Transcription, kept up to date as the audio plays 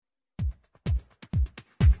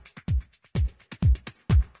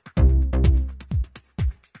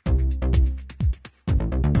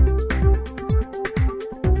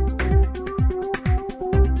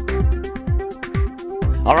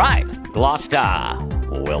All right, Gloucester.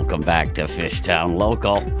 Welcome back to Fishtown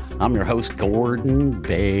Local. I'm your host, Gordon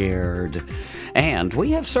Baird. And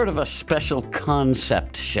we have sort of a special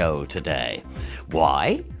concept show today.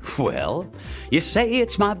 Why? Well, you say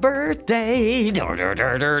it's my birthday.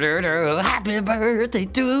 Happy birthday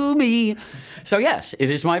to me. So yes, it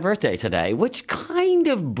is my birthday today, which kind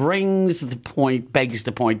of brings the point, begets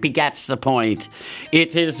the point.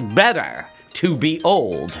 It is better to be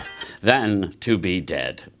old than to be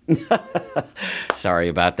dead. Sorry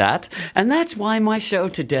about that. And that's why my show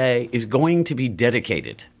today is going to be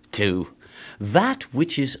dedicated to that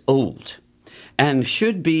which is old and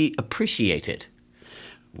should be appreciated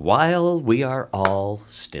while we are all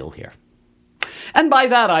still here. And by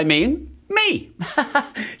that I mean me.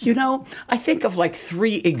 You know, I think of like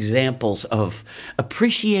 3 examples of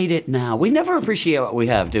appreciate it now. We never appreciate what we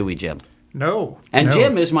have, do we, Jim? No. And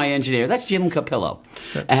Jim is my engineer. That's Jim Capillo.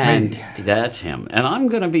 That's me. That's him. And I'm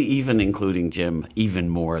going to be even including Jim even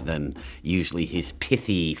more than usually his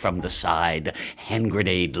pithy from the side hand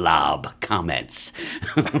grenade lob comments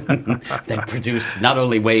that produce not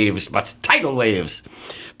only waves, but tidal waves.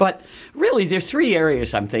 But really, there are 3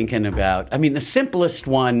 areas I'm thinking about. I mean, the simplest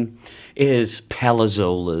one is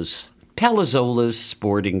Palazzola's. Palazzola's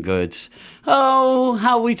sporting goods. Oh,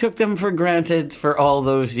 how we took them for granted for all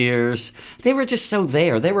those years. They were just so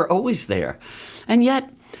there. They were always there. And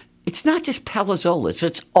yet, it's not just Palazzola's.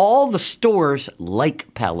 It's all the stores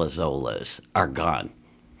like Palazzola's are gone.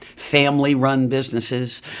 Family-run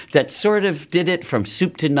businesses that sort of did it from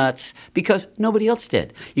soup to nuts because nobody else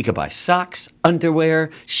did. You could buy socks,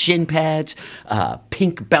 underwear, shin pads,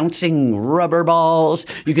 pink bouncing rubber balls.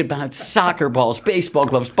 You could buy soccer balls, baseball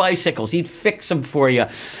gloves, bicycles. He'd fix them for you.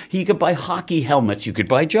 You could buy hockey helmets. You could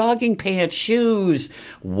buy jogging pants, shoes,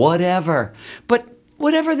 whatever. But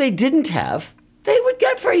whatever they didn't have, they would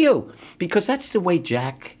get for you because that's the way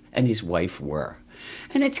Jack and his wife were.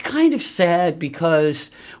 And it's kind of sad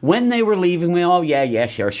because when they were leaving,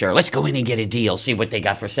 sure. Let's go in and get a deal, see what they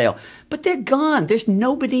got for sale. But they're gone. There's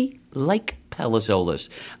nobody like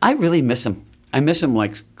Palazzola's. I really miss them. I miss them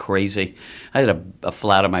like crazy. I had a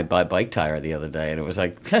flat on my bike tire the other day, and it was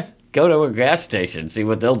like, go to a gas station, see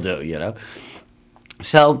what they'll do, you know.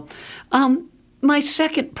 So my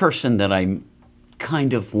second person that I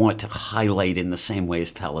kind of want to highlight in the same way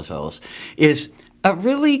as Palazzola's is a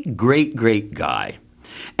really great guy.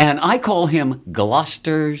 And I call him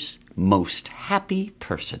Gloucester's most happy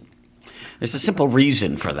person. There's a simple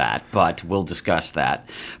reason for that, but we'll discuss that.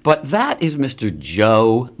 But that is Mr.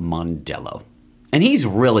 Joe Mondello. And he's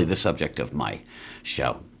really the subject of my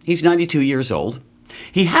show. He's 92 years old.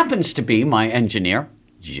 He happens to be my engineer,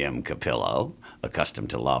 Jim Capillo, accustomed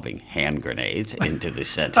to lobbing hand grenades into the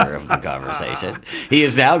center of the conversation. He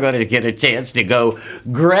is now going to get a chance to go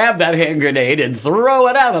grab that hand grenade and throw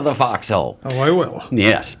it out of the foxhole. Oh, I will.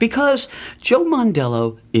 Yes, because Joe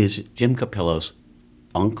Mondello is Jim Capillo's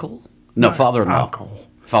uncle? No, father-in-law. Uncle.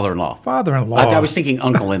 Father-in-law. Father-in-law. I was thinking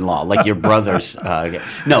uncle-in-law, like your brother's.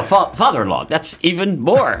 No, father-in-law. That's even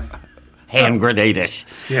more hand grenade-ish.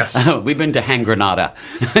 Yes. We've been to Hand Grenada.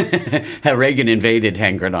 Reagan invaded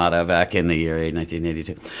Hand Grenada back in the year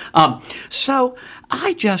 1982. So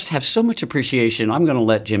I just have so much appreciation. I'm going to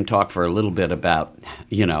let Jim talk for a little bit about,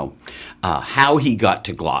 how he got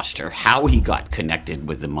to Gloucester, how he got connected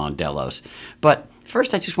with the Mondellos. But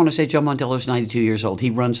first, I just want to say Joe Mondello's 92 years old. He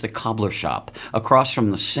runs the cobbler shop across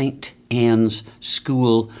from the St. Anne's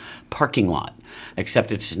School parking lot.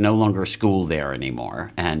 Except it's no longer a school there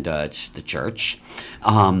anymore, and it's the church.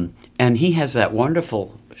 And he has that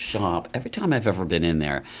wonderful shop. Every time I've ever been in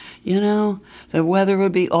there, the weather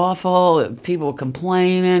would be awful, people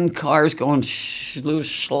complaining, cars going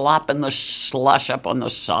slopping the slush up on the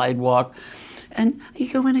sidewalk. And you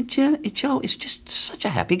go in and Joe is just such a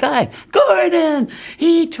happy guy. Gordon!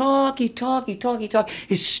 He talk.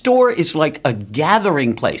 His store is like a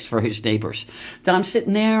gathering place for his neighbors. So I'm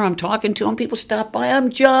sitting there, I'm talking to him, people stop by,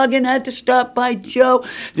 I'm jogging, had to stop by Joe.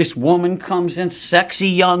 This woman comes in, sexy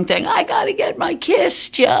young thing, I gotta get my kiss,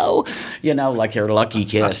 Joe. Like her lucky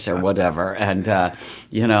kiss or whatever. And,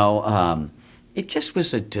 it just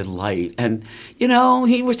was a delight. And,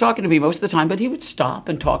 he was talking to me most of the time, but he would stop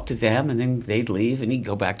and talk to them, and then they'd leave, and he'd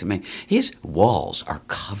go back to me. His walls are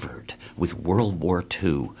covered with World War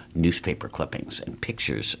II newspaper clippings and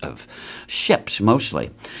pictures of ships, mostly.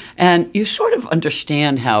 And you sort of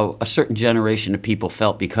understand how a certain generation of people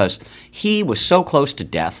felt because he was so close to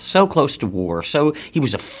death, so close to war, so he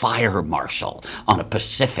was a fire marshal on a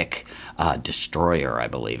Pacific destroyer, I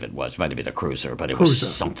believe it was. Might have been a cruiser, but it was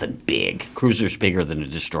something big. Cruiser cruiser's bigger than a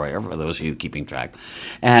destroyer, for those of you keeping track.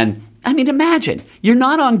 And I mean, imagine you're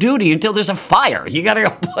not on duty until there's a fire. You got to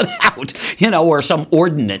go put out, or some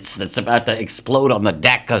ordnance that's about to explode on the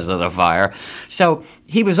deck because of the fire. So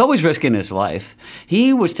he was always risking his life.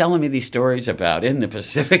 He was telling me these stories about in the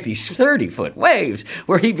Pacific, these 30-foot waves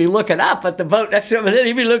where he'd be looking up at the boat next to him and then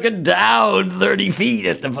he'd be looking down 30 feet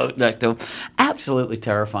at the boat next to him. Absolutely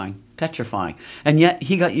terrifying. Petrifying. And yet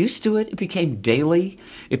he got used to it. It became daily.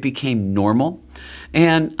 It became normal.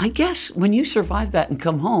 And I guess when you survive that and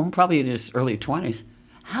come home, probably in his early 20s,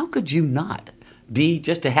 how could you not be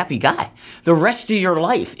just a happy guy? The rest of your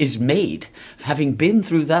life is made of having been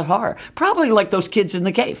through that horror. Probably like those kids in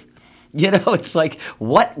the cave. It's like,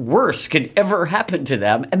 what worse could ever happen to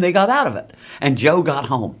them? And they got out of it. And Joe got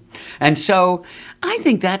home. And so I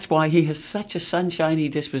think that's why he has such a sunshiny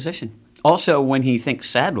disposition. Also, when he thinks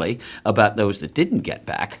sadly about those that didn't get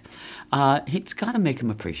back, it's got to make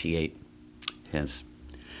him appreciate his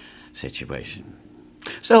situation.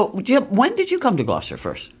 So, Jim, when did you come to Gloucester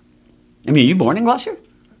first? I mean, are you born in Gloucester?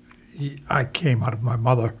 I came out of my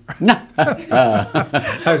mother. No.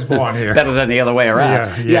 I was born here. Better than the other way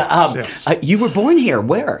around. Yes. You were born here.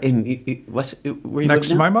 Where? Where you next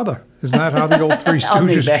to my mother. Isn't that how the old Three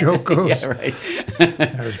Stooges joke goes? Yeah, right.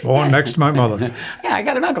 I was born next to my mother. Yeah, I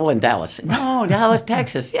got an uncle in Dallas. No, Dallas,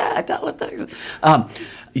 Texas. Yeah, Dallas, Texas.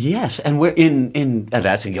 Yes, and we're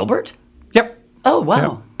that's in Gilbert? Yep. Oh, wow.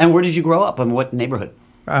 Yep. And where did you grow up? In what neighborhood?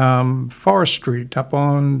 Forest Street, up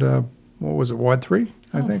on, what was it, Ward 3?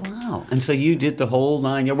 I think. Wow. And so you did the whole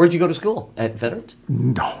 9 years. Where'd you go to school? At Veterans?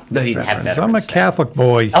 No, you didn't have Veterans. I'm a Catholic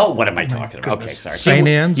boy. Oh, what am I talking about? Okay, sorry. St.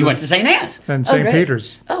 Anne's. You went to St. Anne's. And St. great.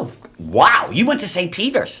 Peter's. Oh, wow. You went to St.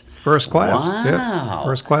 Peter's. First class. Wow. Yeah.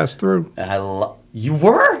 First class through. You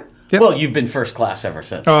were? Yep. Well, you've been first class ever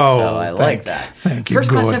since. Oh, so I like that. Thank you. First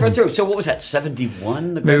class Gordon. ever through. So what was that,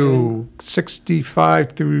 71? No,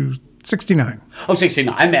 65 through 69. Oh,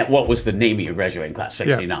 69. I meant what was the name of your graduating class?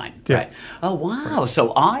 69. Yeah. Right. Oh, wow.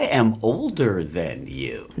 So I am older than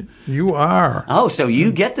you. You are. Oh, so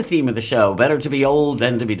you get the theme of the show, better to be old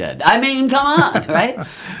than to be dead. I mean, come on, right?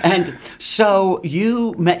 And so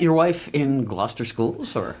you met your wife in Gloucester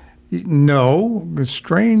schools, or? No, a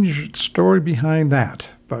strange story behind that.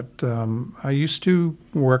 But I used to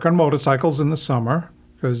work on motorcycles in the summer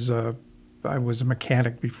because I was a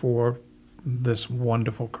mechanic before this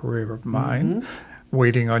wonderful career of mine,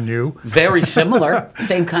 waiting on you. Very similar.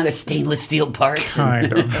 Same kind of stainless steel parts.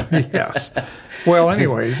 Kind of, yes. Well,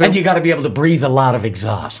 anyways. And you got to be able to breathe a lot of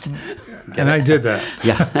exhaust. And I did that.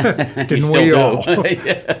 Yeah. Didn't we all?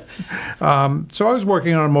 So I was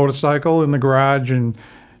working on a motorcycle in the garage, and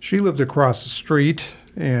she lived across the street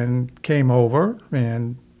and came over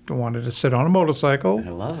and wanted to sit on a motorcycle. I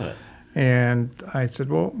love it. And I said,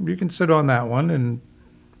 well, you can sit on that one, and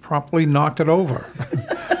promptly knocked it over.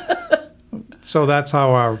 So that's how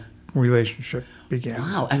our relationship began.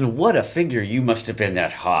 Wow, and what a figure. You must have been,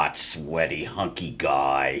 that hot, sweaty, hunky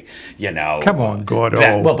guy, Come on,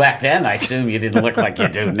 Gordo. Well, back then, I assume you didn't look like you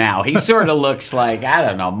do now. He sort of looks like, I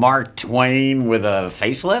don't know, Mark Twain with a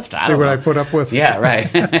facelift? See what I put up with? Yeah, right.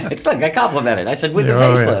 It's like I complimented. I said, with a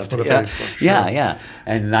facelift. Yeah, with a facelift, sure. Yeah.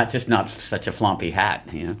 And not such a floppy hat,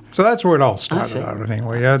 So that's where it all started out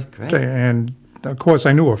anyway. Great. And of course,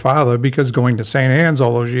 I knew her father because going to St. Anne's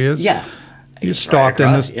all those years. Yeah. You stopped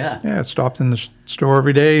in this. Yeah. Stopped in the store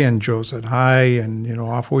every day, and Joe said hi, and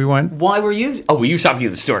off we went. Why were you? Oh, were you stopping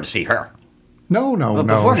at the store to see her? No.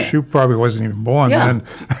 beforehand. She probably wasn't even born then.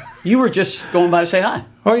 You were just going by to say hi.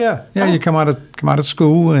 Oh yeah. You come out of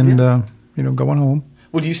school and going home.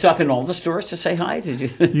 Would you stop in all the stores to say hi? Did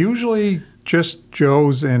you? Usually just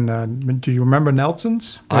Joe's and do you remember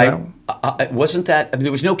Nelson's? I wasn't that. I mean,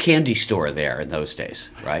 there was no candy store there in those days,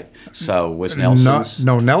 right? So was Nelson's?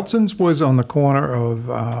 No, Nelson's was on the corner of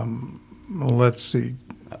let's see,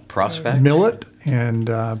 Prospect, Millet,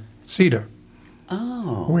 and Cedar.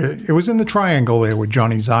 Oh. It was in the triangle there where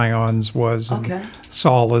Johnny Zion's was, and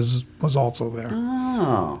Sala's was also there.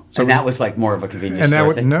 Oh, so that was like more of a convenience and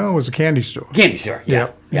store thing? No, it was a candy store. Candy store,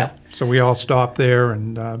 yeah. So we all stopped there,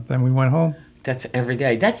 and then we went home. That's every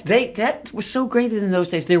day. That was so great in those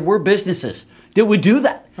days. There were businesses that would do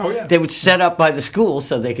that. Oh, yeah. They would set up by the school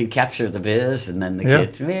so they could capture the biz, and then the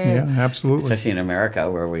kids. Yeah, absolutely. Especially in America,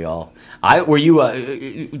 where we all. There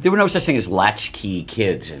were no such thing as latchkey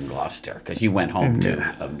kids in Gloucester because you went home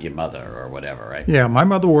to your mother or whatever, right? Yeah, my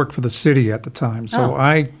mother worked for the city at the time, so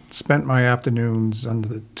I spent my afternoons under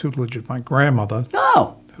the tutelage of my grandmother.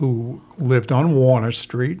 Oh. Who lived on Warner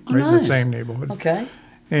Street, right in the same neighborhood. Okay.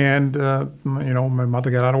 And my mother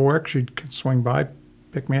got out of work. She'd swing by,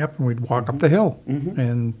 pick me up, and we'd walk up the hill.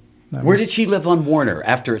 And Where did she live on Warner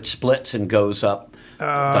after it splits and goes up the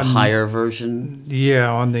higher version? Yeah,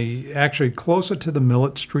 on the actually closer to the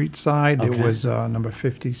Millet Street side, it Okay. was number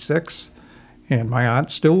 56. And my aunt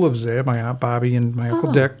still lives there. My Aunt Bobby and my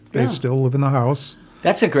Uncle Dick, they yeah. still live in the house.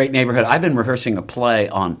 That's a great neighborhood. I've been rehearsing a play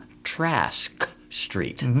on Trask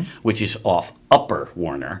Street, which is off Upper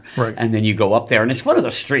Warner. Right. And then you go up there, and it's one of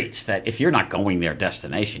those streets that if you're not going their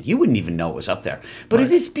destination, you wouldn't even know it was up there. But it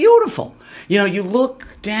is beautiful. You know, you look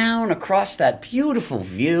down across that beautiful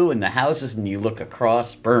view and the houses, and you look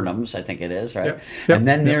across Burnham's, I think it is, right? Yep. And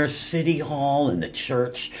then Yep. there's City Hall and the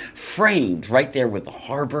church framed right there with the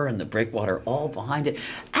harbor and the breakwater all behind it.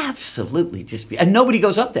 Absolutely and nobody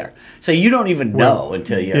goes up there. So you don't even know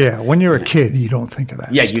until you... Yeah, when you're a kid, you don't think of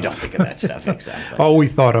that Yeah, stuff. you don't think of that stuff, exactly. All we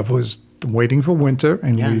thought of was waiting for winter,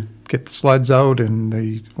 and Yeah. we'd get the sleds out and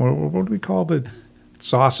the, what do we call the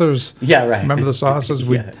saucers? Yeah, right. Remember the saucers?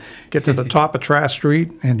 We'd Yeah. get to the top of Trask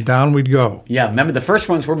Street, and down we'd go. Yeah, remember the first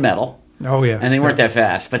ones were metal, Oh, yeah. and they weren't that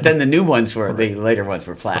fast. But then the new ones were, the later ones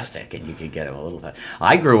were plastic, and you could get them a little bit.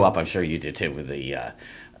 I grew up, I'm sure you did too, with the,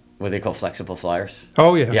 what they call flexible flyers.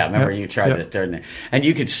 Oh, yeah. Yeah, remember Yep. you tried Yep. to turn it, and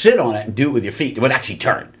you could sit on it and do it with your feet. It would actually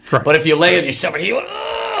turn. Right. But if you lay on your stomach, you would,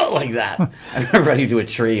 like that. I remember running to a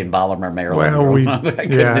tree in Bolivar, Maryland. Well, the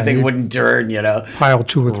thing you'd wouldn't turn, you know. Pile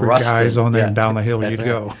 2 or 3 Rusted. guys on there, Yeah. and down the hill That's you'd right.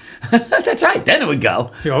 go. That's right. Then it would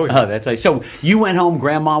go. Oh, yeah. That's right. So you went home.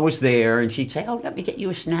 Grandma was there, and she'd say, "Oh, let me get you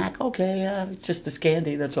a snack." Okay, it's just this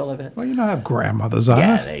candy. That's all of it. Well, you know how grandmothers are.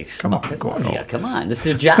 Yeah, they Come on, Gordo. Yeah, come on. This is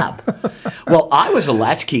their job. Well, I was a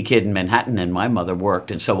latchkey kid in Manhattan, and my mother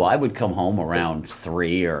worked, and so I would come home around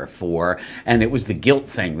 3 or 4, and it was the guilt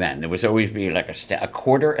thing then. There was always be like a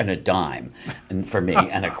quarter and a dime and for me,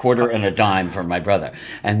 and a quarter and a dime for my brother.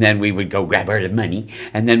 And then we would go grab our money,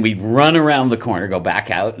 and then we'd run around the corner, go back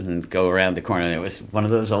out, and go around the corner. And it was one of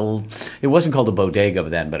those old, it wasn't called a bodega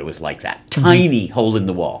then, but it was like that. Tiny hole in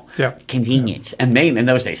the wall. Yep. Convenience. And in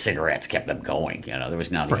those days, cigarettes kept them going. You know, there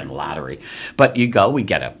was not even lottery. But you go, we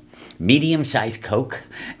get a medium-sized Coke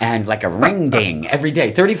and like a ring ding every day.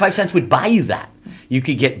 35 cents would buy you that. You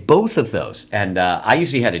could get both of those. And I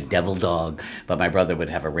usually had a devil dog, but my brother would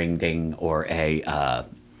have a ring ding or a,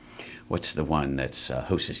 what's the one that's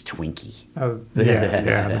Hostess Twinkie?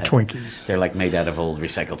 Yeah, the Twinkies. They're like made out of old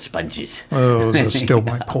recycled sponges. Those are still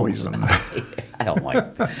my poison. I don't like.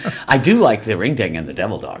 I do like the ring ding and the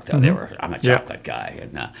devil dog though. I'm a Yeah. chocolate guy,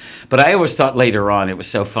 and but I always thought later on it was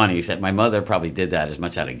so funny is that my mother probably did that as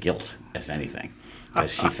much out of guilt as anything,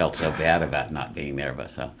 because she felt so bad about not being there. But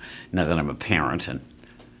so now that I'm a parent and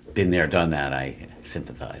been there, done that, I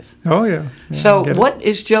sympathize. Oh, yeah. Yeah, So I get it. what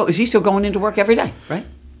is Joe? Is he still going into work every day? Right?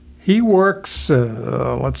 He works,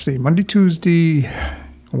 let's see, Monday, Tuesday,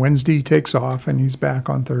 Wednesday he takes off, and he's back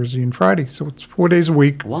on Thursday and Friday. So it's 4 days a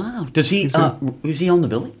week. Wow. Does he? He's a- Is he own the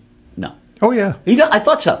building? No. Oh, yeah. He does, I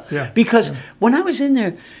thought so. Yeah. Because when I was in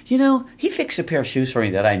there, you know, he fixed a pair of shoes for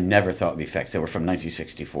me that I never thought would be fixed. They were from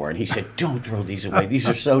 1964. And he said, "Don't throw these away. These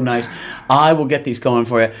are so nice. I will get these going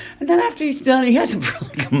for you." And then after he's done, he has them for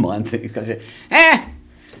like a month. And he's going to say,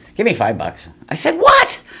 "Give me $5." I said,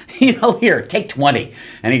 "What?" You know, "Here, take 20."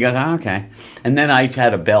 And he goes, "Oh, okay." And then I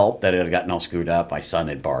had a belt that had gotten all screwed up. My son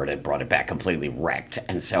had borrowed it, brought it back completely wrecked.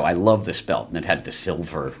 And so I love this belt. And it had the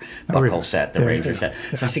silver buckle yeah. set, the Yeah, Ranger yeah, set.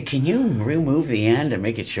 So I said, "Can you remove the end and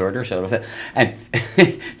make it shorter so it'll fit?" And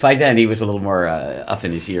by then he was a little more up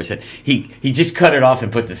in his ears. Said he just cut it off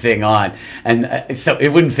and put the thing on. And so it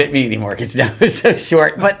wouldn't fit me anymore because now it was so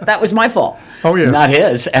short. But that was my fault. Oh, yeah. Not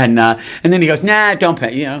his. And then he goes, "Nah, don't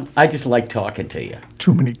pay. You know, I just like talking to you."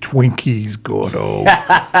 Too many Twinkies, Gordo.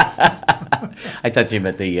 I thought you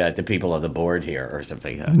meant the people on the board here or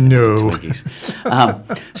something. No. The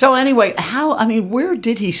Twinkies. So anyway, where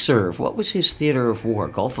did he serve? What was his theater of war?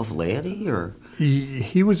 Gulf of Leyte or?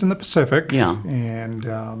 He was in the Pacific. Yeah. And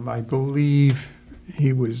I believe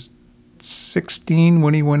he was 16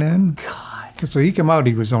 when he went in. God, So he came out,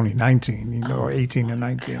 he was only 19, or 18 or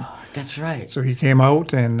 19. that's right. So he came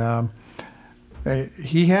out, and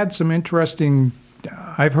he had some interesting.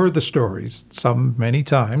 I've heard the stories, some many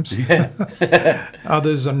times.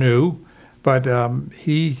 Others are new, but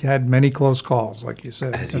he had many close calls, like you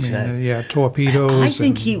said. As you said. Yeah, torpedoes. I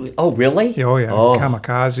think and- he was. Oh, really? Oh yeah, Oh,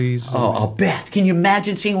 kamikazes. oh, I'll bet. Can you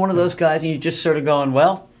imagine seeing one of those guys and you just sort of going,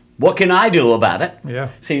 "Well, what can I do about it?" Yeah.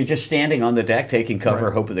 So you're just standing on the deck taking cover,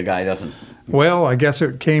 Right. hoping the guy doesn't. Well, I guess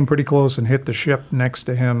it came pretty close and hit the ship next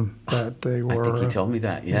to him that they I were. think he told me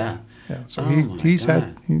that. Yeah. yeah, so Oh, my he's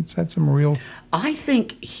God. had some real. I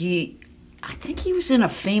think he was in a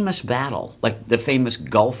famous battle, like the famous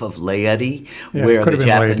Gulf of Leyte, Yeah, it where could the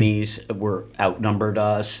have been Leyte. Japanese were outnumbered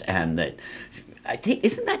us, and that I think,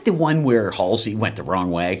 isn't that the one where Halsey went the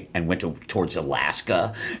wrong way and went towards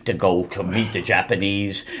Alaska to go to meet the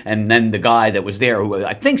Japanese, and then the guy that was there, who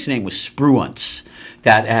I think's name was Spruance,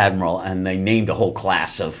 that admiral, and they named a whole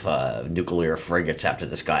class of nuclear frigates after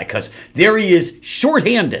this guy because there he is,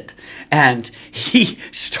 shorthanded, and he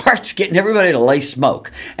starts getting everybody to lay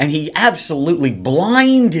smoke, and he absolutely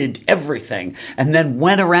blinded everything, and then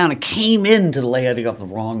went around and came into the layout of the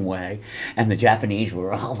wrong way, and the Japanese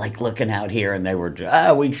were all like looking out here, and they were,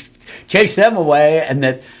 we chased them away, and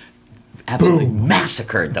that absolutely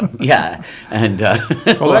massacred them. Yeah, and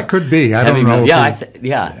Well, that could be. I don't know.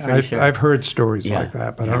 Yeah, pretty sure. I've heard stories Yeah, like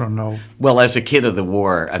that, but yeah. I don't know. Well, as a kid of the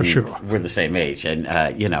war, I mean, sure. we're the same age,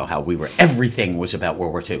 and you know how we were. Everything was about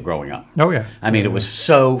World War II growing up. Oh, yeah. I mean, it was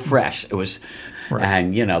so fresh. It was, Right.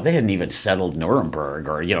 and you know, they hadn't even settled Nuremberg,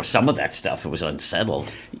 or you know, some of that stuff. It was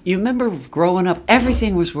unsettled. You remember growing up,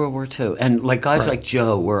 everything was World War II, and like guys like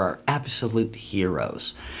Joe were our absolute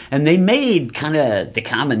heroes, and they made kind of the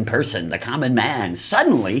common person, the common man,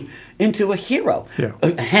 suddenly into a hero. Yeah.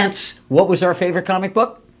 Hence, what was our favorite comic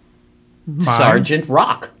book? Mine? Sergeant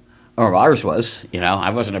Rock. Or ours was, you know. I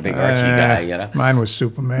wasn't a big Archie guy, you know. Mine was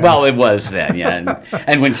Superman. Well, it was then, yeah.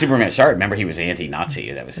 And when Superman started, remember he was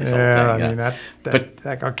anti-Nazi. That was his whole thing. yeah, I you mean know.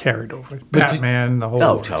 that got carried over. Batman, the whole.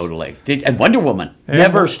 Oh, works. totally. And Wonder Woman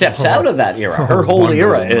never steps out of that era. Her whole Wonder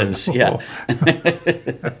era Woman. is, yeah.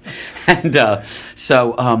 And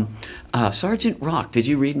Sergeant Rock. Did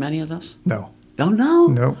you read many of those? No, Oh no.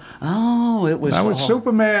 no. Oh, it was. That was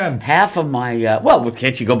Superman. Half of my well,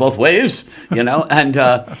 can't you go both ways, you know? And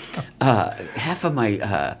half of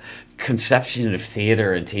my conception of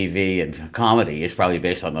theater and TV and comedy is probably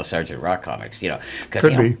based on those Sergeant Rock comics, you know, because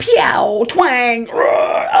Could be. Peow, twang,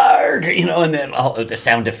 roar, arg, you know, and then all the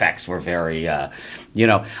sound effects were very, you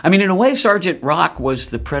know, I mean, in a way, Sergeant Rock was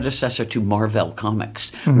the predecessor to Marvel Comics,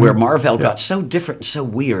 where Marvel got so different and so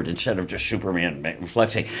weird. Instead of just Superman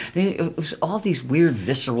reflecting, it was all these weird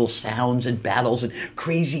visceral sounds and battles and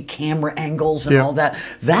crazy camera angles and Yeah. all that.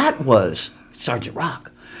 That was Sergeant Rock.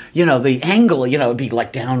 You know, the angle, you know, it'd be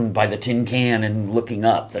like down by the tin can and looking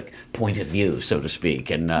up, the point of view, so to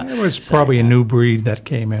speak. And It was probably a new breed that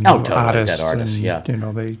came in. Oh, of totally, artists, that artist, and, yeah. You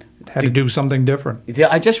know, they had to do something different. Yeah,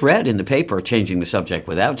 I just read in the paper, changing the subject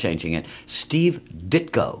without changing it, Steve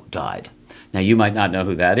Ditko died. Now, you might not know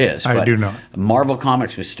who that is. I but do not. Marvel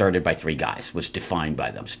Comics was started by three guys, was defined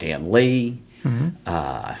by them. Stan Lee,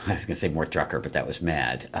 I was going to say Mort Drucker, but that was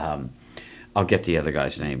mad. I'll get the other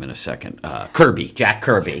guy's name in a second. Kirby, Jack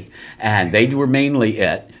Kirby. And they were mainly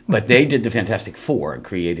it, but they did the Fantastic Four and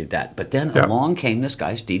created that. But then Yep. along came this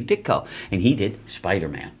guy, Steve Ditko, and he did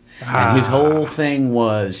Spider-Man. And his whole thing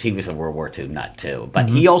was, he was a World War II nut too, but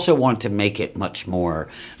he also wanted to make it much more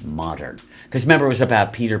modern. Because remember, it was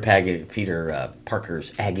about Peter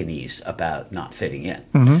Parker's agonies about not fitting in,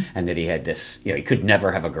 and that he had this, you know, he could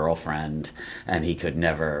never have a girlfriend, and he could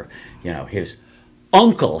never, you know, his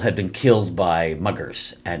uncle had been killed by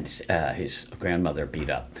muggers, and his grandmother beat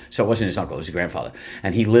up. So it wasn't his uncle, it was his grandfather.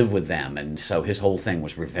 And he lived with them, and so his whole thing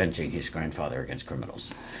was revenging his grandfather against criminals.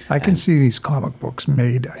 I can see these comic books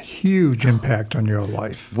made a huge impact on your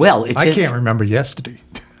life. Well, it's I can't remember yesterday.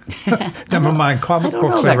 Never mind comic I don't know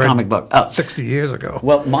books that I read comic book. Oh. 60 years ago.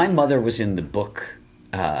 Well, my mother was in the book.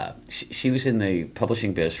 She was in the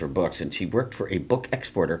publishing biz for books, and she worked for a book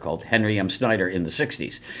exporter called Henry M. Snyder in the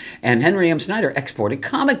 60s. And Henry M. Snyder exported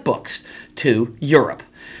comic books to Europe.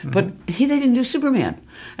 But they didn't do Superman.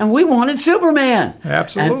 And we wanted Superman.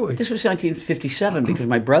 Absolutely. And this was 1957 because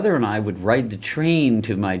my brother and I would ride the train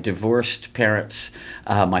to my divorced parents.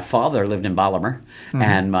 My father lived in Baltimore,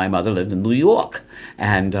 and my mother lived in New York.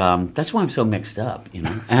 And that's why I'm so mixed up, you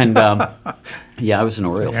know. And yeah, I was an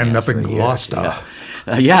Oriole fan. ended up in for years, Gloucester.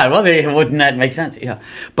 yeah. Well, wouldn't that make sense? Yeah.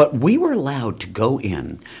 But we were allowed to go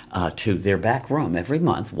in to their back room every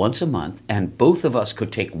month, once a month, and both of us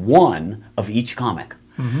could take one of each comic.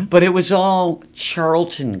 But it was all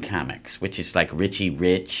Charlton comics, which is like Richie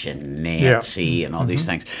Rich and Nancy and all these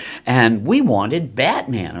things. And we wanted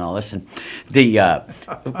Batman and all this. And the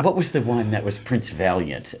what was the one that was Prince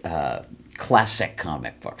Valiant? Classic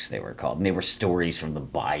comic books, they were called. And they were stories from the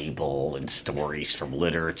Bible and stories from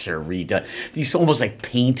literature redone. These almost like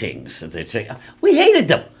paintings. We hated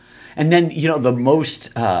them. And then, you know, the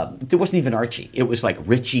most, there wasn't even Archie. It was like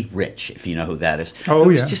Richie Rich, if you know who that is. Oh, it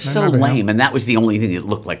was yeah. just I so remember him. lame. And that was the only thing that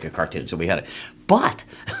looked like a cartoon, so we had it. But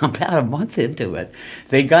about a month into it,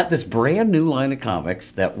 they got this brand new line of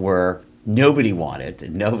comics that were nobody wanted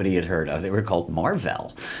and nobody had heard of. They were called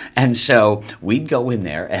Marvel. And so we'd go in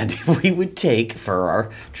there and we would take, for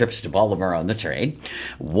our trips to Baltimore on the train,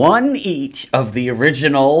 one each of the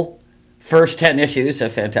original first 10 issues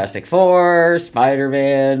of Fantastic Four,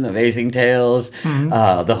 Spider-Man, Amazing Tales,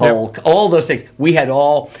 the Hulk, all those things. We had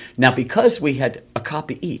all, now because we had a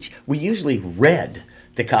copy each, we usually read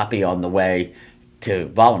the copy on the way to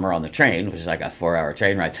Bolimer on the train, which is like a 4-hour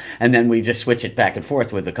train ride, and then we just switch it back and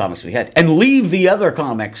forth with the comics we had, and leave the other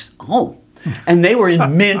comics home. And they were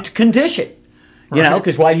in mint condition. You know,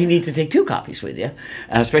 because why do you need to take 2 copies with you,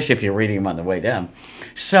 especially if you're reading them on the way down?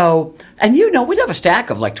 So, and you know, we'd have a stack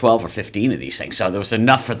of like 12 or 15 of these things, so there was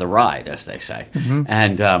enough for the ride, as they say.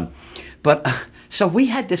 And, so we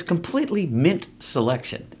had this completely mint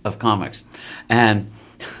selection of comics. And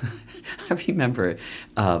I remember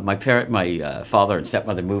my father and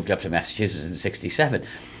stepmother moved up to Massachusetts in '67.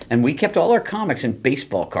 And we kept all our comics and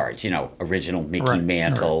baseball cards, you know, original Mickey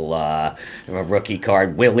Mantle, a rookie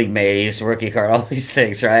card, Willie Mays, rookie card, all these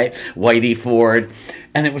things, right? Whitey Ford.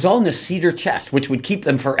 And it was all in the cedar chest, which would keep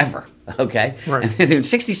them forever, okay? Right. And then in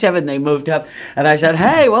 '67, they moved up, and I said,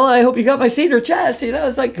 hey, well, I hope you got my cedar chest. You know,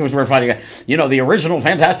 it's like, because we're finding out, you know, the original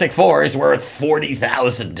Fantastic Four is worth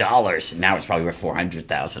 $40,000. Now it's probably worth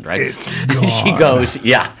 $400,000, right? She goes,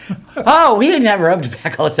 yeah. Oh, we didn't have rubbed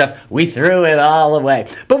back all the stuff. We threw it all away.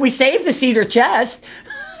 But we saved the cedar chest.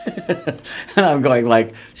 And I'm going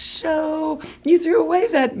like, so you threw away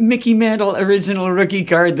that Mickey Mantle original rookie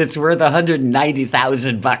card that's worth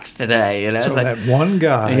 $190,000 today, you know? So like, that one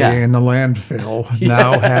guy in the landfill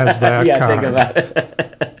now has that yeah, card. think about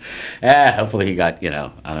it. Yeah, hopefully he got, you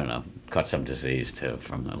know, I don't know, caught some disease too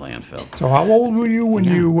from the landfill. So how old were you when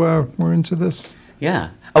you were into this? Yeah.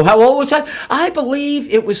 Oh, how old was I? I believe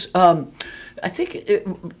it was. I think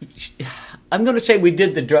I'm going to say we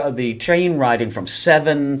did the train riding from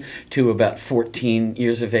 7 to about 14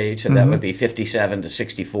 years of age, so that would be 57 to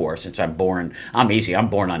 64. Since I'm born, I'm easy. I'm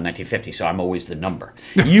born on 1950, so I'm always the number.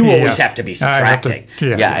 You always have to be subtracting.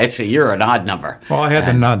 You're an odd number. Well, I had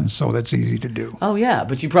the nuns, so that's easy to do. Oh yeah,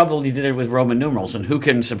 but you probably did it with Roman numerals, and who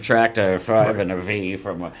can subtract a 5 and a V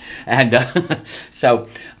from a, and so.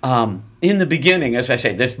 In the beginning, as I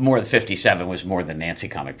say, this more than 57 was more the Nancy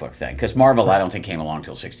comic book thing, because Marvel I don't think came along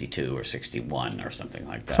until 62 or 61 or something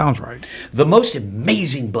like that. Sounds right. The most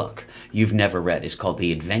amazing book you've never read is called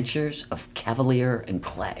The Adventures of Cavalier and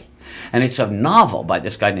Clay. And it's a novel by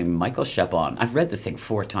this guy named Michael Chabon. I've read the thing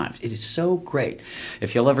 4 times. It is so great.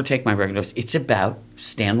 If you'll ever take my regular notes, it's about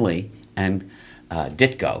Stan Lee and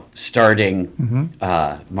Ditko starting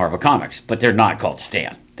Marvel Comics, but they're not called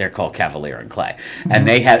Stan. They're called Cavalier and Clay. And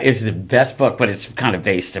it's the best book, but it's kind of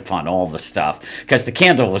based upon all the stuff, because the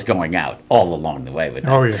candle was going out all along the way with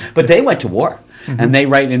that. Oh, yeah. But they went to war. And they,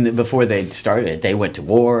 before they started, they went to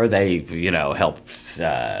war. They, helped,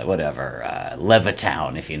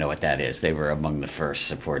 Levittown, if you know what that is. They were among the first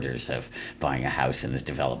supporters of buying a house in the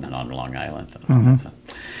development on Long Island.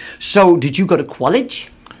 So did you go to college?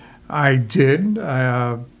 I did.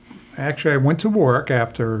 Actually, I went to work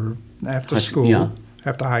after school. Yeah.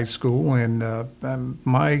 After high school, and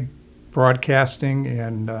my broadcasting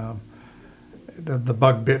and the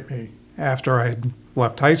bug bit me after I had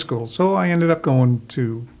left high school. So I ended up going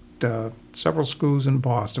to several schools in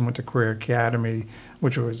Boston. Went to Career Academy,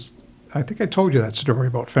 which was, I think I told you that story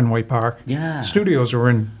about Fenway Park. Yeah. The studios were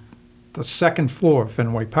in the 2nd floor of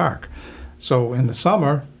Fenway Park. So in the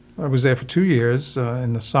summer, I was there for 2 years.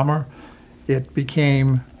 In the summer, it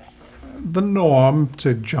became the norm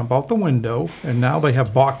to jump out the window, and now they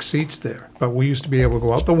have box seats there. But we used to be able to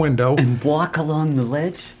go out the window and walk along the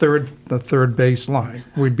ledge. The third base line.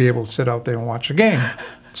 We'd be able to sit out there and watch a game.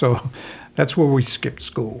 So that's where we skipped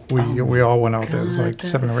school. We all went out there. It was like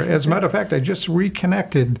 7 or 8. As a matter of fact, I just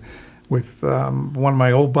reconnected with one of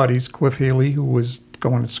my old buddies, Cliff Healy, who was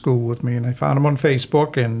going to school with me, and I found him on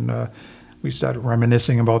Facebook, and we started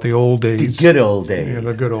reminiscing about the old days. The good old days. Yeah,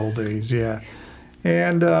 the good old days. Yeah.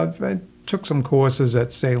 And I took some courses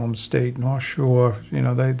at Salem State, North Shore.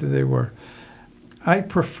 They were. I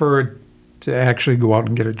preferred to actually go out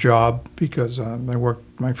and get a job, because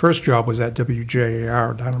my first job was at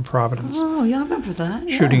WJAR down in Providence. Oh, yeah, I remember that.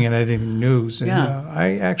 Yeah. Shooting and editing news. And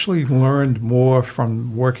I actually learned more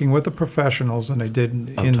from working with the professionals than I did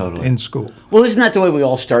in school. Well, isn't that the way we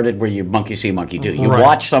all started, where you monkey see, monkey do? You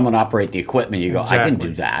watch someone operate the equipment, you go, I can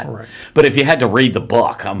do that. Right. But if you had to read the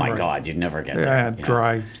book, oh my God, you'd never get there.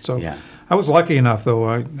 Dry. So I was lucky enough, though.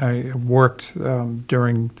 I worked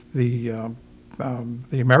during the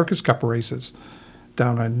America's Cup races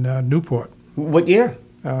down in Newport. What year?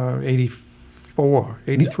 84,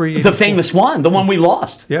 83, 84. The famous one, the one we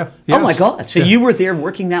lost. Yeah. Yes. Oh my God! So you were there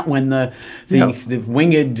working that when the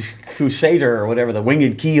winged Crusader or whatever, the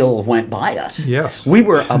winged keel went by us. Yes. We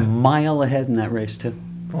were a mile ahead in that race too.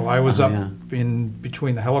 Well, I was up yeah. in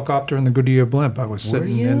between the helicopter and the Goodyear blimp. I was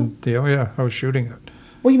sitting you? in the, oh yeah, I was shooting it.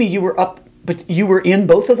 What do you mean you were up, but you were in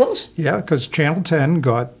both of those? Yeah, because Channel 10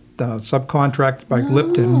 got subcontracted by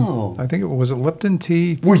Lipton. I think it was a Lipton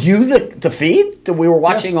Tea. Were you the feed that we were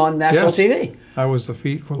watching Yes. on national Yes. TV? I was the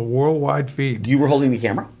feed for the worldwide feed. You were holding the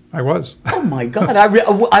camera? I was. Oh my God!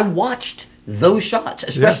 I watched those shots,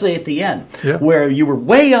 especially at the end, Yeah. where you were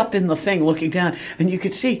way up in the thing looking down, and you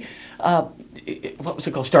could see what was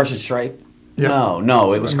it called? Stars and Stripe. Yeah.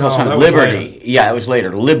 No, it was called No, something that was Liberty. later. Yeah, it was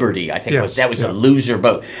later. Liberty, I think. Yes, That was yeah. a loser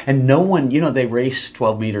boat, and no one. They race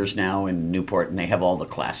 12 meters now in Newport, and they have all the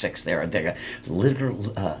classics there. And they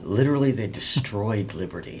literally, they destroyed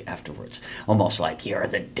Liberty afterwards, almost like you're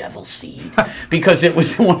the devil seed, because it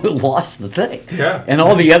was the one who lost the thing. Yeah. And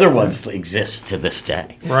all the other ones exist to this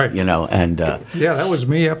day. Right. And Yeah, that was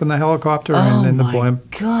me up in the helicopter oh and in the my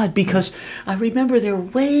blimp. God, because I remember they're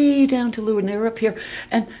way down to Leeward, and they're up here,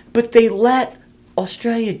 but they let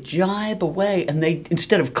Australia jibe away, and they,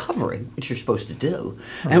 instead of covering, which you're supposed to do,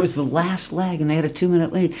 and it was the last leg, and they had a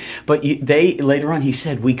 2-minute lead. But later on, he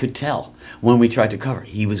said we could tell when we tried to cover,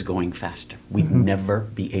 he was going faster. We'd never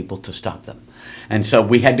be able to stop them. And so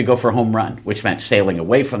we had to go for a home run, which meant sailing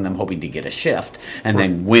away from them, hoping to get a shift, and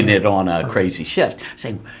then win it on a crazy shift.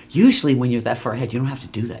 Saying, usually when you're that far ahead, you don't have to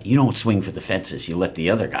do that. You don't swing for the fences. You let the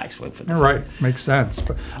other guy swing for the fences. Right, makes sense.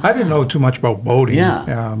 But I didn't know too much about boating.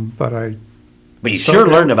 Yeah. But I. But you So- sure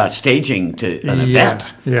learned about staging to an Yeah,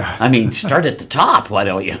 event. yeah. I mean, start at the top, why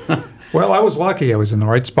don't you? Well, I was lucky. I was in the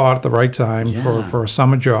right spot at the right time Yeah. Oh. for a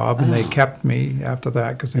summer job, and they kept me after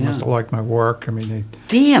that because they must have liked my work. I mean,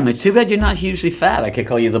 Damn, it's too bad you're not usually fat. I could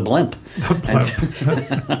call you the blimp.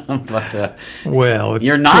 But well,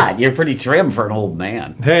 you're not. You're pretty trim for an old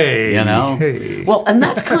man. Hey, Hey. Well, and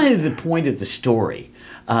that's kind of the point of the story,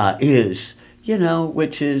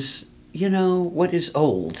 which is, what is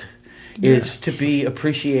old is to be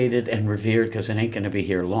appreciated and revered because it ain't going to be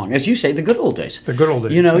here long. As you say, the good old days. The good old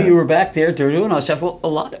days, You yeah. were back there doing all that stuff. Well, a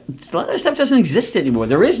lot of stuff doesn't exist anymore.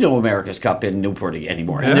 There is no America's Cup in Newport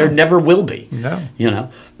anymore, and No. there never will be. No.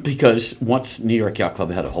 Because once New York Yacht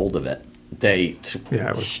Club had a hold of it, they Yeah,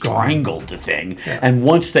 it was strangled the thing. And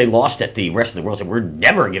once they lost it, the rest of the world said, we're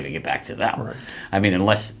never giving it back to them. Right. I mean,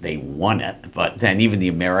 unless they won it. But then even the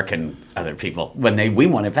American other people, we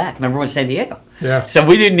won it back. Remember when San Diego? Yeah. So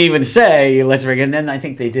we didn't even say, let's bring it. And then I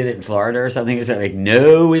think they did it in Florida or something. It's like,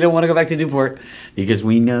 no, we don't want to go back to Newport because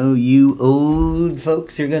we know you old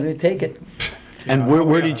folks are going to take it. And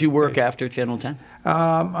where did you work after Channel 10?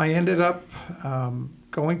 I ended up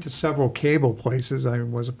going to several cable places. I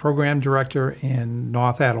was a program director in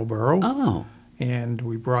North Attleboro, Oh. and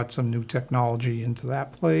we brought some new technology into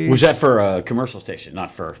that place. Was that for a commercial station,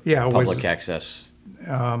 not for Yeah, it was- public access?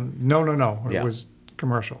 No. It Yeah. was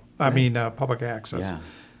commercial. I mean, public access. Yeah.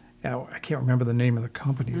 Now, I can't remember the name of the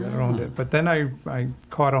company that owned it. But then I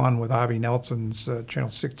caught on with Avi Nelson's Channel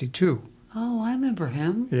 62. Oh, I remember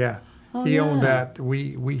him. Yeah. Oh, he owned yeah. that.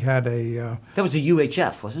 We had a... That was a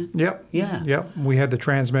UHF, wasn't it? Yep. Yeah. Yep. We had the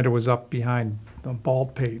transmitter was up behind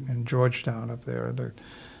Baldpate in Georgetown up there.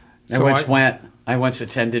 I once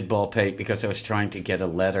attended Baldpate because I was trying to get a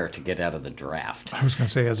letter to get out of the draft. I was going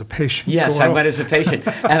to say as a patient. Yes, go I out. went as a patient,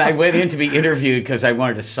 and I went in to be interviewed because I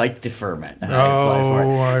wanted a psych deferment. And I applied for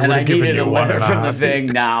it. I And I would've given needed a you one letter and a from the half. thing.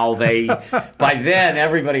 Now by then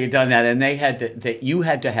everybody had done that, and they had to. You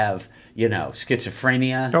had to have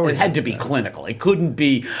schizophrenia. Oh, It yeah. had to be clinical. It couldn't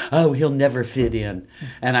be, oh, he'll never fit in.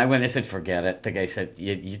 And I went and said, forget it. The guy said,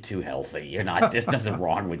 you're too healthy. You're not. There's nothing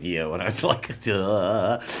wrong with you. And I was like,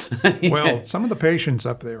 duh. Well, some of the patients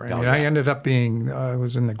up there. I yeah. I ended up being. I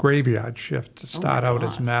was in the graveyard shift to start out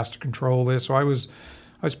as master control there. So I was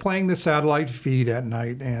playing the satellite feed at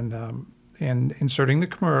night and inserting the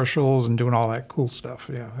commercials and doing all that cool stuff.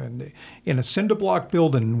 Yeah, and in a cinder block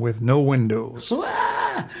building with no windows.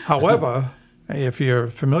 However, if you're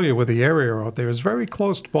familiar with the area out there, it's very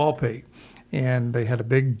close to Baldpate, and they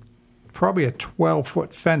had probably a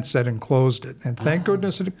 12-foot fence that enclosed it, and thank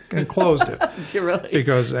goodness it enclosed it. Really?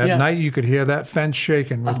 Because at Yeah. night you could hear that fence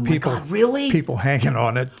shaking with people, God, really? people hanging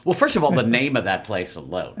on it. Well, first of all, the name of that place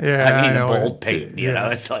alone. Yeah, I mean, I know. Baldpate. Yeah.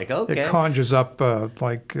 It's like, okay. It conjures up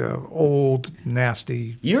old,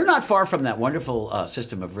 nasty. You're not far from that wonderful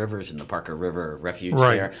system of rivers in the Parker River Refuge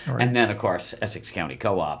Right, there. right. And then, of course, Essex County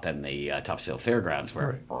Co-op and the Topsfield Fairgrounds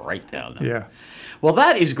were right down there. Yeah. Well,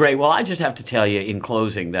 that is great. Well, I just have to tell you in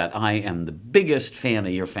closing that I am the biggest fan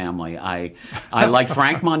of your family. I like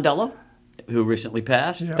Frank Mondello, who recently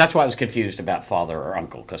passed. Yeah. That's why I was confused about father or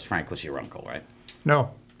uncle, because Frank was your uncle, right?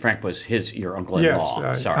 No. Frank was your uncle-in-law.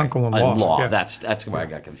 Yes, Sorry, uncle-in-law, yeah. That's where I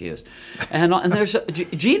got confused. And there's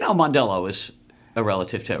Gino Mondello is a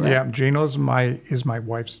relative too, right? Yeah, Gino's is my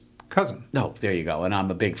wife's cousin. No, there you go. And I'm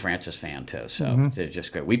a big Francis fan too, so they're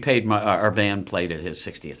just great. We paid our band played at his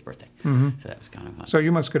 60th birthday, so that was kind of fun. So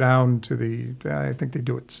you must go down to I think they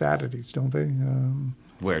do it Saturdays, don't they?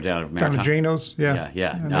 We're down at Down Maritime. to Gino's, yeah.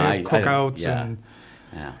 Yeah. And No, they have cookouts yeah. and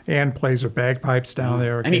Yeah. Ann plays her bagpipes down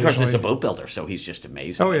there. And he, of course, is a occasionally. boat builder, so he's just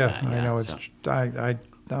amazing. Oh at yeah, that, I know. It's so.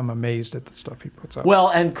 I'm amazed at the stuff he puts up. Well,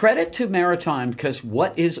 and credit to Maritime, because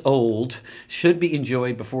what is old should be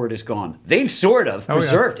enjoyed before it is gone. They've sort of Oh, yeah.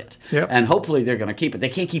 preserved it, Yep. and hopefully they're going to keep it. They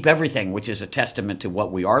can't keep everything, which is a testament to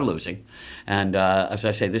what we are losing. And as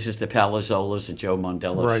I say, this is the Palazzolas and Joe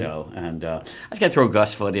Mondello Right. show. And I was going to throw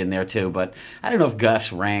Gus Foote in there too, but I don't know if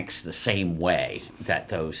Gus ranks the same way that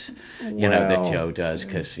those, that Well, Joe does,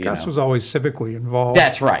 because Gus was always civically involved.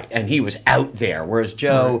 That's right, and he was out there, whereas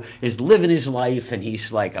Joe is living his life, and he's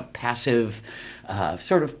like a passive,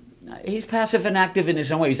 he's passive and active in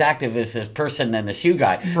his own way. He's active as a person and a shoe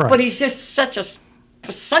guy, Right. but he's just such a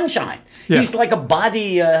sunshine. Yeah. He's like a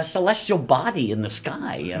body, a celestial body in the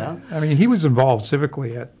sky, I mean, he was involved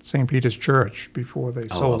civically at St. Peter's Church before they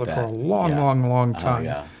sold I'll it for a bet. long, Yeah. long time.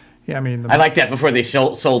 yeah. Yeah, I mean, I like that before they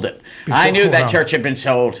sold it. I knew that wow. church had been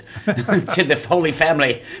sold to the Holy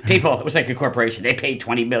Family people. It was like a corporation. They paid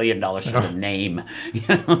 $20 million for the name.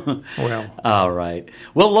 Well. All right.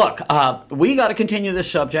 Well, look, we got to continue this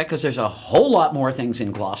subject because there's a whole lot more things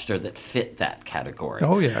in Gloucester that fit that category.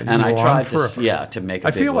 Oh, yeah, you And I go on tried forever. to make a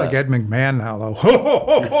I big feel like list. Ed McMahon now, though.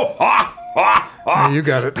 Yeah, you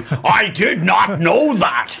got it. I did not know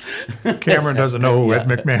that. Cameron doesn't know who Ed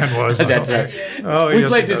McMahon was. That's right. Oh, We yes,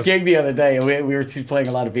 played he this does. gig the other day, and we were playing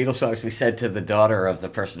a lot of Beatles songs. We said to the daughter of the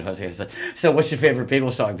person who was here, I said, "So, what's your favorite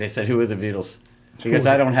Beatles song?" They said, "Who are the Beatles?" Because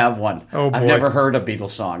I don't have one. Oh, I've boy. never heard a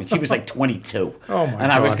Beatles song. And she was like 22. Oh, my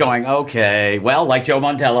And I was God. going, okay, well, like Joe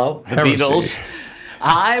Montello, the Heresy. Beatles.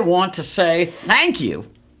 I want to say thank you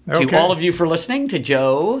to Okay. all of you for listening, to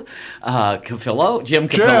Joe Capillo, Jim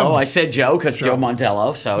Capillo. Jim. I said Joe because Joe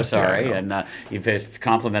Montello, so sorry. no. And you've been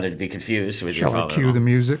complimented to be confused with Shall your I phone. cue the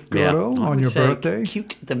music, Gordo, I on would your say birthday?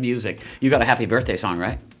 Cute the music. You got a happy birthday song,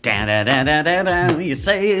 right? Da da da da da da. You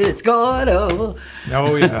say it's Gordo.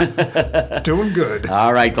 Oh, yeah. Doing good.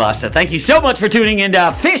 All right, Gloucester. Thank you so much for tuning into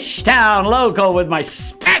Fishtown Local with my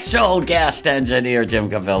special guest engineer, Jim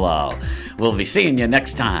Cavillo. We'll be seeing you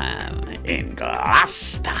next time in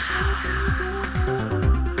Gloucester.